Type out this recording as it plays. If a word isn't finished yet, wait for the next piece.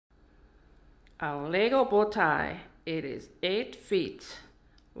a Lego bow tie. It is 8 feet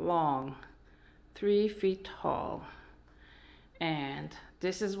long, 3 feet tall. And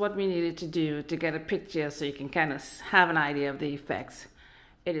this is what we needed to do to get a picture so you can kind of have an idea of the effects.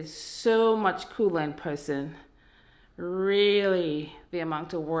 It is so much cooler in person. Really, the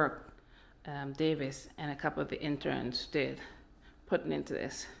amount of work Davis and a couple of the interns did putting into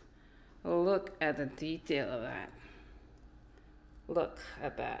this. Look at the detail of that. Look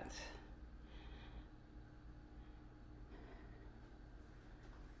at that.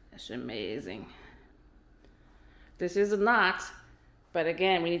 That's amazing. This is a knot, but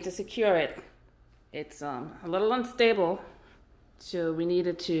again, we need to secure it. It's a little unstable, so we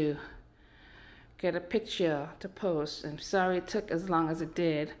needed to get a picture to post. I'm sorry it took as long as it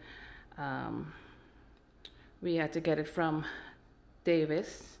did. We had to get it from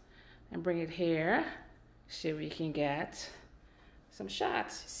Davis and bring it here so we can get some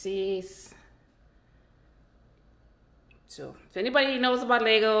shots. See? So if anybody knows about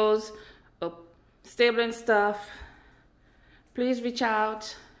Legos or stabling stuff, please reach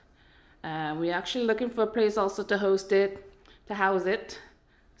out. We're actually looking for a place also to host it, to house it.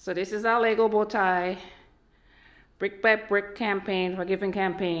 So this is our Lego bow tie, brick by brick campaign, forgiving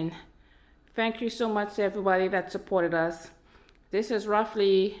campaign. Thank you so much to everybody that supported us. This is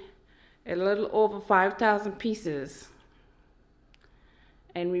roughly a little over 5,000 pieces.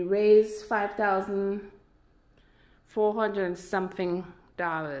 And we raised $5,400 and something.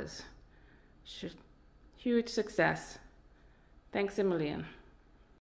 Huge success. Thanks a million.